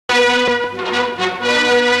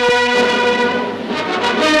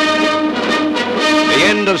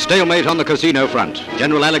stalemate on the Cassino front.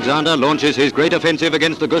 General Alexander launches his great offensive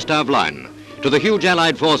against the Gustav Line. To the huge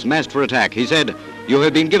Allied force massed for attack, he said, "You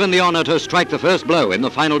have been given the honor to strike the first blow in the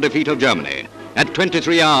final defeat of Germany." At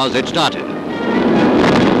 23 hours, it started.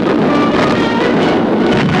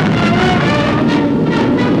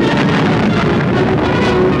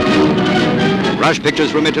 Rush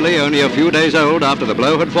pictures from Italy, only a few days old after the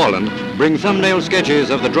blow had fallen, bring thumbnail sketches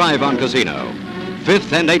of the drive on Cassino.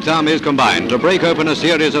 5th and 8th Armies combined to break open a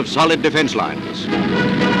series of solid defense lines.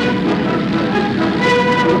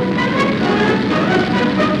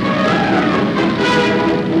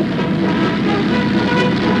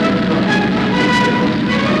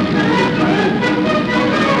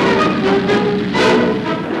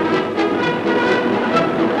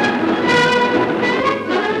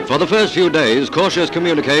 For the first few days, cautious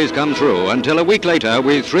communiques come through until a week later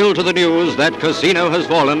we thrill to the news that Cassino has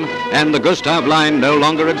fallen and the Gustav Line no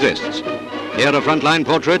longer exists. Here are frontline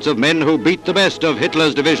portraits of men who beat the best of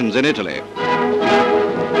Hitler's divisions in Italy.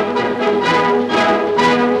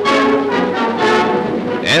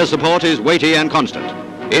 Air support is weighty and constant.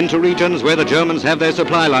 Into regions where the Germans have their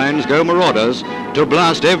supply lines go Marauders to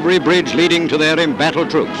blast every bridge leading to their embattled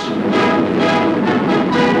troops.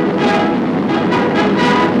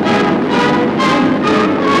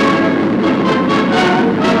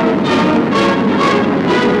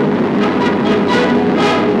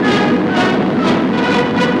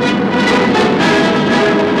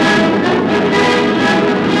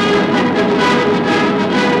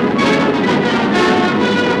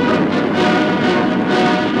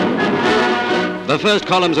 The first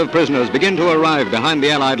columns of prisoners begin to arrive behind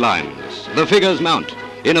the Allied lines. The figures mount.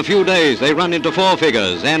 In a few days, they run into 4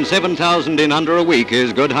 figures, and 7,000 in under a week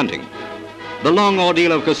is good hunting. The long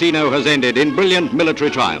ordeal of Cassino has ended in brilliant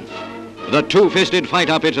military triumph. The two-fisted fight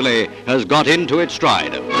up Italy has got into its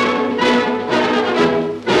stride.